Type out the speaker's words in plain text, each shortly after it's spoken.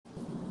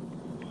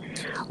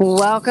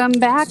Welcome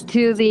back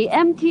to the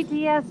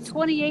MTTS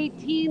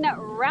 2018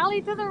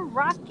 Rally to the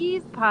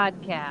Rockies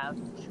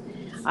podcast.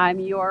 I'm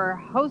your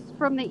host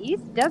from the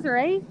East,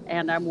 Desiree,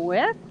 and I'm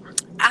with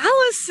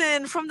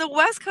Allison from the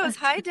West Coast.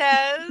 Hi,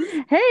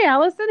 Des. Hey,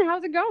 Allison,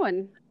 how's it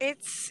going?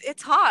 It's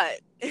hot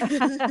in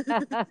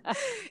the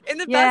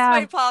best Yeah,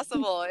 way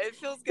possible. It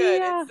feels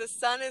good. yeah. It's the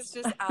sun is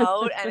just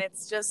out and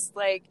it's just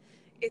like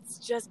it's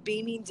just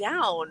beaming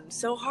down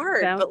so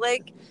hard. Sound, But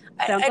like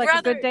Sounds I'd like a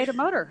rather good day to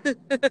motor.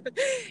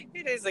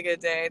 it is a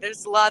good day.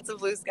 There's lots of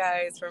blue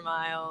skies for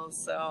miles,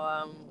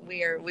 so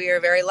we are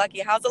very lucky.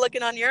 How's it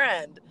looking on your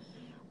end?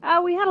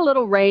 We had a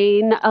little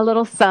rain, a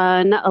little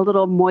sun, a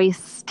little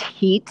moist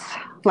heat,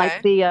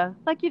 Okay.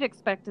 like you'd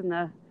expect in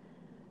the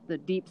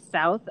deep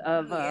south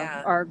of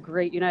Yeah. our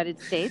great United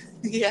States.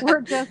 Yeah.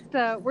 We're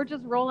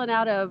just rolling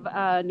out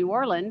of New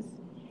Orleans,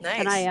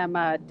 and I Nice. am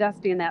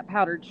dusting that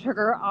powdered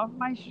sugar off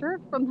my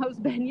shirt from those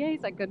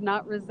beignets. I could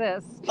not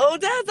resist. Oh,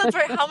 that's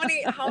right.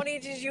 How many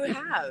did you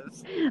have?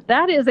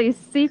 That is a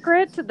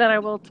secret that I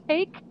will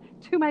take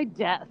to my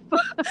death.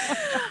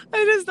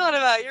 I just thought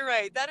about it. You're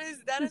right. That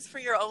is for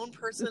your own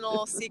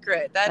personal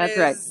secret. That That's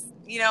right. is,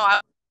 I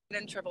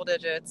was in triple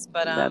digits,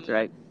 but That's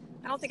right.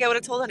 I don't think I would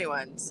have told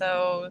anyone.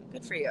 So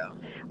good for you.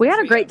 We Good had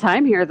for a great you.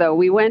 time here, though.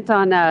 We went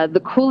on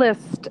the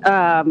coolest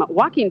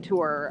walking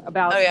tour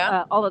about Oh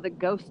yeah. all of the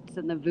ghosts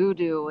and the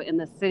voodoo in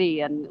the city,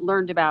 and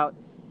learned about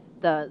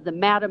the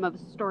Madam of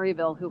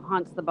Storyville who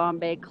haunts the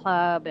Bombay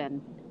Club,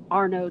 and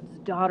Arnaud's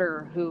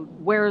daughter who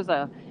wears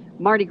a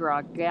Mardi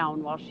Gras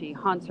gown while she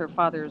haunts her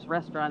father's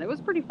restaurant. It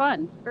was pretty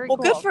fun. Very Well,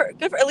 cool. good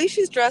for. At least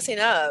she's dressing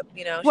up.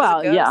 She's a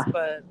Well, yeah, ghost,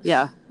 but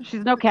yeah.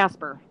 She's no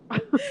Casper.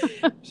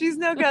 she's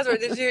no ghost.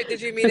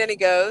 Did you meet any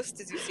ghosts?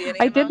 Did you see any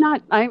I of did them?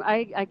 not.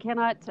 I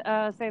cannot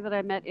say that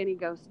I met any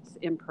ghosts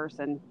in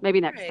person. Maybe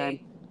next time.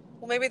 Right.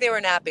 Well, maybe they were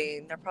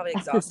napping. They're probably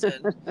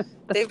exhausted.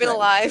 They've been right.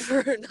 alive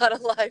for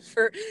not alive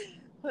for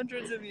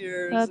hundreds of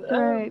years. That's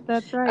right.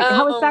 That's right.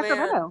 How was Man.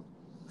 Sacramento?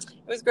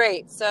 It was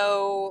great.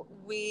 So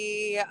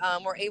we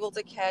were able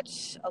to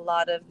catch a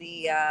lot of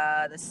the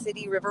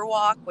city river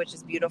walk, which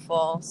is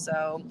beautiful.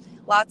 So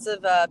lots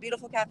of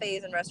beautiful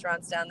cafes and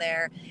restaurants down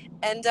there,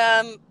 and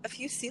a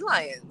few sea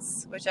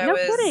lions, which I No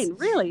was. kidding.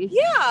 Really?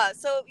 Yeah.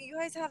 So you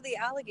guys have the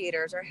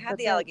alligators, or had That's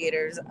the right.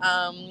 alligators,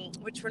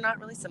 which were not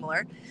really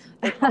similar.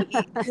 They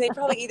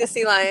probably eat the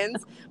sea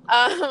lions.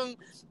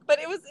 But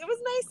it was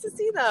nice to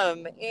see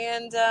them,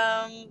 and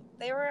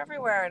they were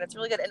everywhere, and it's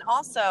really good. And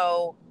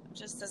also,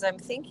 just as I'm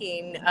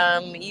thinking,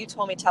 you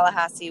told me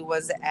Tallahassee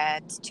was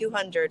at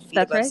 200 feet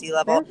That's above right. sea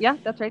level. Yeah,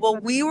 that's right. Well,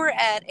 we were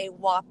at a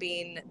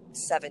whopping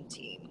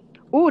 17.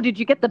 Oh, did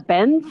you get the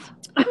bends?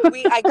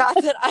 I got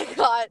that.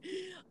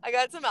 I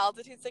got some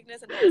altitude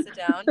sickness and had to sit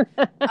down.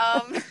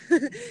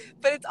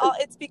 But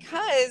it's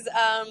because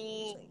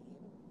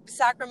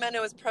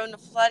Sacramento is prone to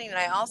flooding, and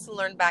I also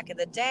learned back in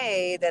the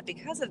day that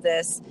because of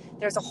this,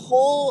 there's a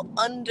whole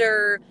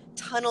under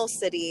tunnel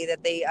city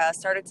that they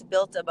started to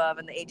build above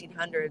in the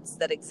 1800s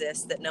that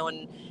exists that no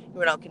one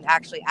can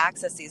actually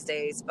access these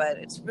days. But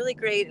it's really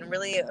great, and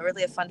really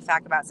a fun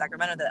fact about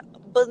Sacramento that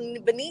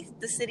beneath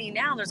the city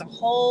now there's a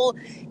whole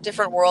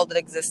different world that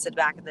existed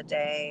back in the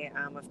day,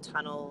 of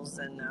tunnels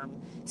and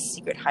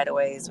secret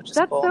hideaways, which is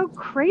That's cool. so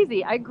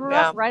crazy. I grew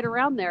Yeah. up right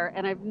around there,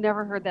 and I've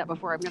never heard that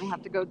before. I'm going to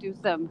have to go do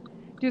some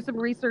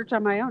research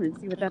on my own and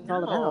see what that's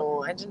all about.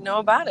 No, I didn't know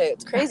about it.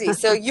 It's crazy.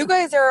 So you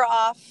guys are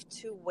off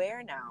to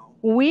where now?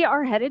 We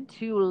are headed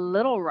to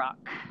Little Rock.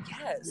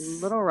 Yes.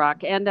 Little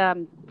Rock.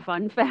 And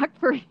fun fact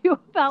for you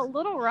about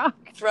Little Rock.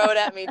 Throw it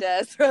at me,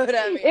 Des. Throw it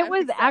at me. It I'm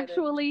was excited.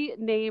 actually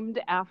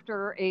named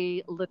after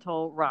a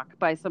little rock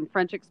by some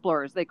French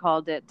explorers. They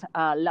called it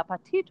La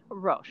Petite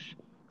Roche.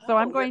 So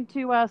I'm going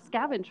to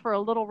scavenge for a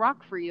little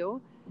rock for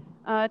you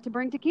to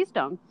bring to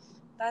Keystone.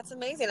 That's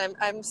amazing.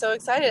 I'm so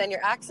excited, and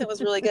your accent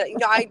was really good.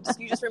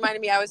 You just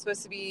reminded me I was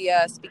supposed to be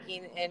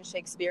speaking in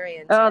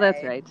Shakespearean today. Oh,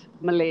 that's right,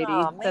 milady.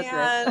 Oh man,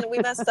 That's right. we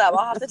messed up.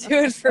 I'll have to do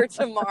it for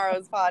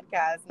tomorrow's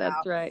podcast now.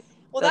 That's right.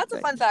 Well, that's a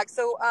fun fact.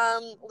 So,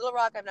 Little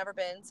Rock, I've never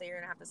been, so you're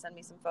gonna have to send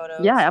me some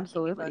photos. Yeah, keep me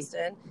absolutely.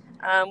 posted.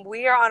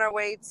 We are on our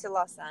way to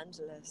Los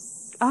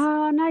Angeles.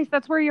 Oh, nice.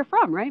 That's where you're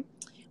from, right?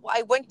 Well,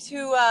 I went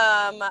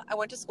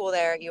to school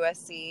there at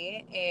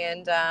USC,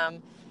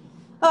 and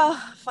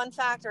fun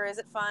fact, or is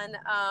it fun?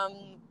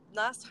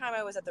 Last time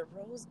I was at the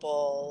Rose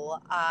Bowl,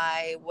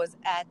 I was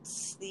at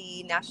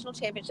the national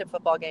championship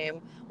football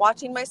game,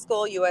 watching my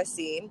school,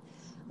 USC,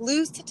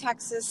 lose to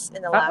Texas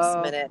in the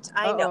last minute.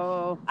 I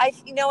know.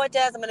 You know what, Des?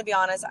 I'm going to be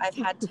honest. I've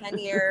had 10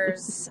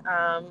 years,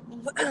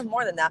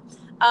 more than that,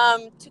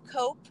 to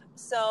cope.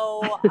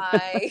 So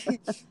I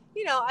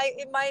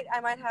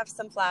might have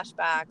some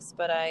flashbacks,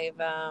 but I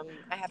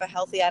have a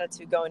healthy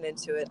attitude going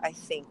into it. I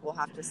think we'll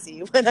have to see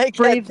when I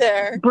get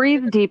there.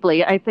 Breathe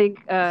deeply. I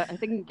think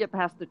you get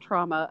past the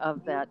trauma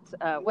of that.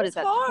 What is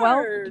that?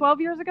 Hard.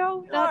 12 years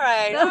ago? All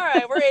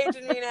right. We're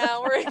aging me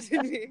now.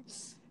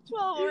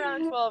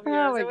 around 12 Oh,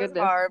 years. my It was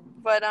goodness. hard,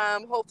 but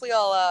hopefully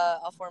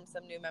I'll form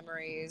some new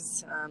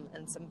memories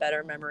and some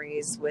better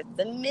memories with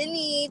the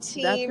mini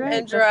team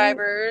and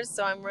drivers.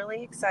 So I'm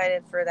really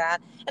excited for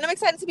that, and I'm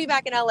excited to be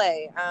back in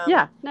LA.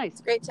 Yeah, nice.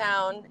 It's a great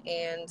town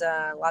and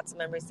lots of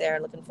memories there.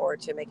 Looking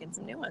forward to making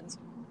some new ones.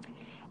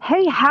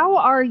 Hey, how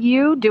are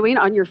you doing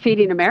on your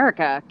Feeding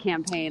America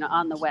campaign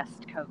on the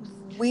West Coast?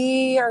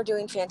 We are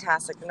doing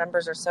fantastic. The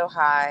numbers are so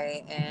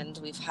high, and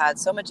we've had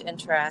so much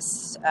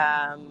interest.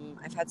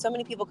 I've had so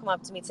many people come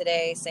up to me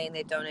today saying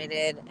they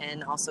donated,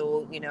 and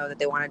also, that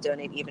they want to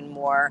donate even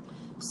more.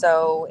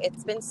 So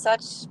it's been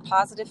such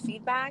positive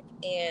feedback,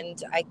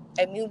 and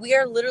I mean, we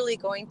are literally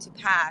going to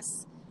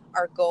pass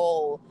our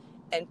goal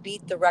and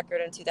beat the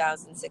record in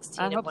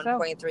 2016 of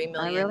 1.3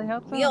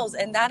 million meals,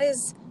 and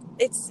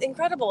it's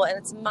incredible, and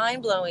it's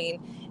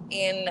mind-blowing.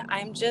 And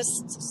I'm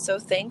just so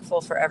thankful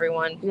for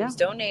everyone who's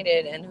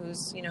donated and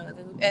who's,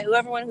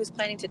 everyone who's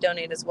planning to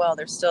donate as well.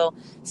 There's still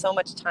so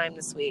much time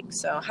this week.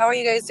 So how are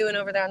you guys doing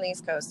over there on the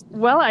East Coast?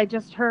 Well, I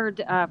just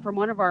heard from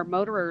one of our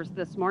motorers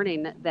this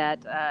morning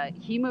that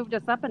he moved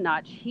us up a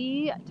notch.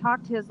 He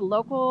talked his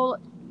local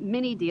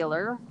mini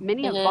dealer,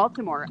 Mini of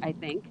Baltimore, I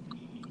think,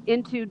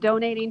 into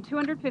donating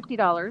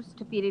 $250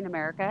 to Feeding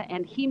America,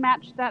 and he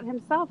matched that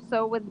himself.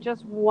 So with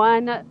just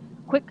one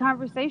quick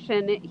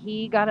conversation,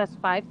 he got us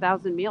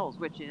 5,000 meals,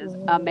 which is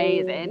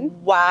amazing.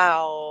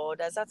 Wow,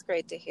 that's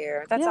great to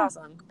hear. That's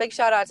awesome. Big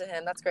shout out to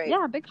him. That's great.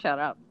 Yeah, big shout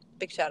out.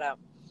 Big shout out.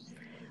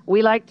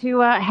 We like to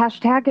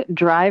hashtag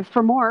drive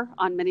for more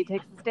on Mini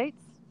Takes the States.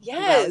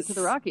 Yes, to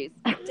the Rockies.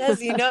 Des,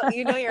 you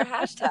know your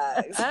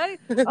hashtags.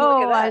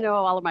 I know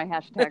all of my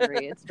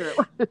hashtaggery. It's true.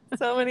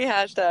 So many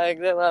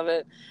hashtags. I love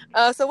it.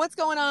 So what's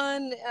going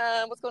on?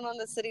 What's going on in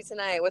the city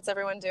tonight? What's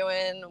everyone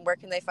doing? Where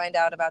can they find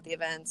out about the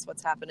events?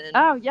 What's happening?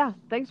 Oh, yeah.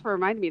 Thanks for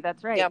reminding me.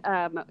 That's right.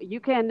 Yep. You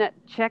can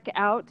check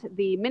out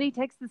the Mini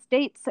Takes the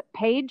States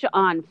page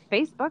on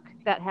Facebook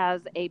that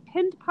has a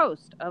pinned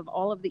post of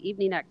all of the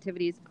evening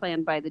activities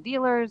planned by the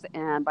dealers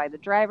and by the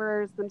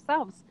drivers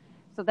themselves.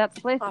 So that's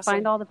the place to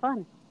find all the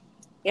fun.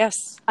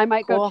 Yes. I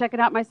might go check it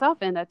out myself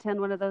and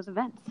attend one of those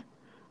events.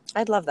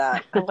 I'd love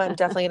that. I'm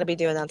definitely going to be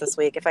doing that this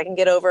week if I can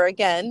get over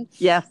again.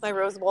 Yes. My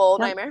Rose Bowl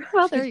nightmare.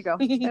 Well, there you go.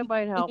 That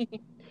might help.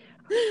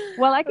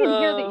 Well, I can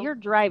hear that you're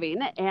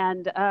driving,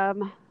 and I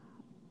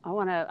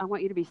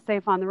want you to be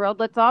safe on the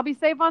road. Let's all be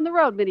safe on the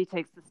road. Mini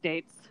Takes the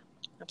States.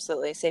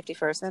 Absolutely. Safety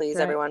first, please,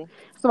 everyone.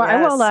 So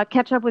I will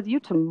catch up with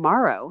you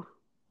tomorrow.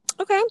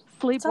 Okay.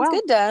 Sleep Sounds well.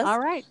 good, Des. All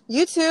right.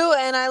 You too,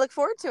 and I look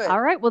forward to it.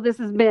 All right. Well, this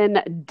has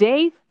been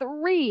day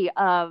 3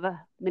 of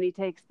Mini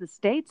Takes the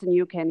States, and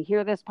you can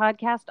hear this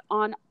podcast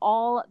on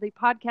all the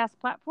podcast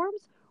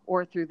platforms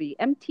or through the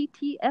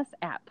MTTS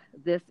app.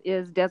 This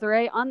is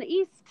Desiree on the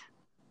East.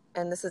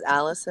 And this is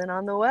Allison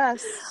on the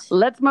West.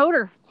 Let's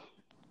motor.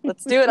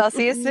 Let's do it. I'll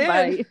see you soon.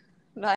 Bye.